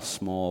small,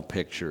 small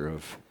picture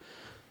of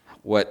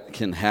what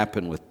can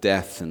happen with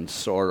death and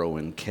sorrow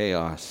and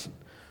chaos,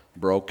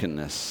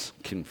 brokenness,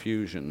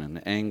 confusion,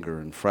 and anger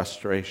and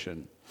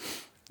frustration.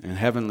 And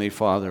Heavenly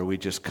Father, we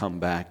just come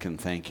back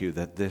and thank you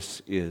that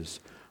this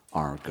is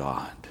our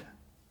God.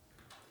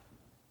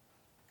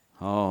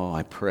 Oh,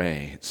 I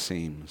pray, it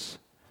seems,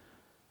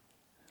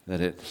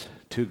 that it's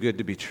too good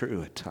to be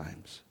true at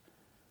times.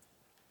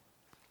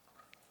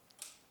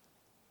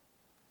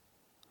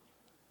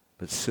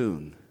 But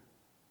soon,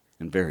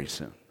 and very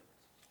soon,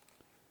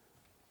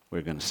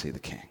 we're going to see the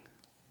King.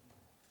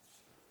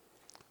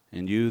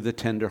 And you, the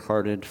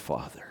tender-hearted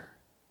Father,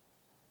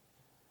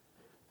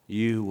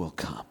 you will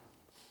come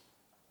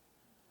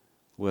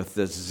with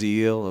the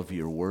zeal of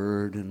your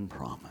word and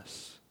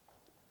promise.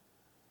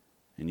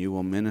 And you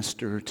will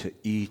minister to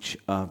each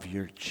of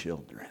your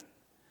children,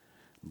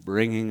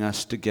 bringing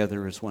us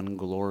together as one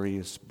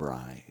glorious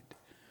bride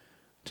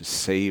to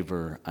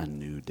savor a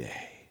new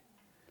day.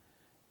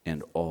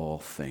 And all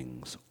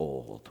things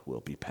old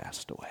will be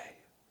passed away.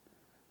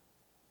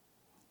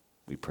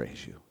 We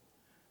praise you.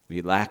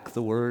 We lack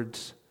the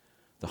words,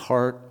 the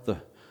heart,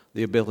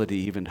 the ability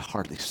even to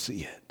hardly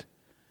see it.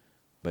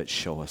 But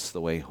show us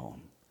the way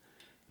home.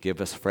 Give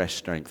us fresh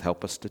strength.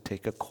 Help us to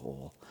take a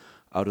coal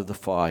out of the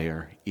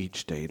fire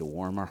each day to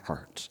warm our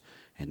hearts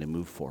and to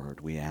move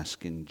forward. We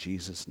ask in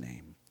Jesus'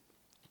 name.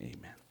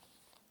 Amen.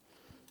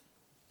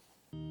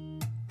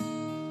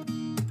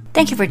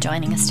 Thank you for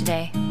joining us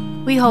today.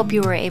 We hope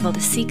you were able to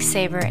seek,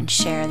 savor, and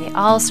share the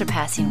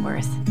all-surpassing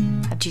worth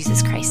of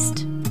Jesus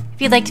Christ.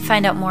 If you'd like to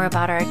find out more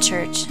about our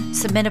church,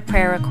 submit a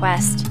prayer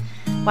request,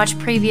 watch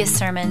previous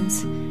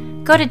sermons,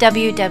 go to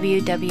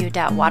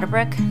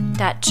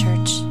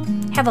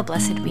www.waterbrook.church. Have a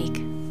blessed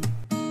week.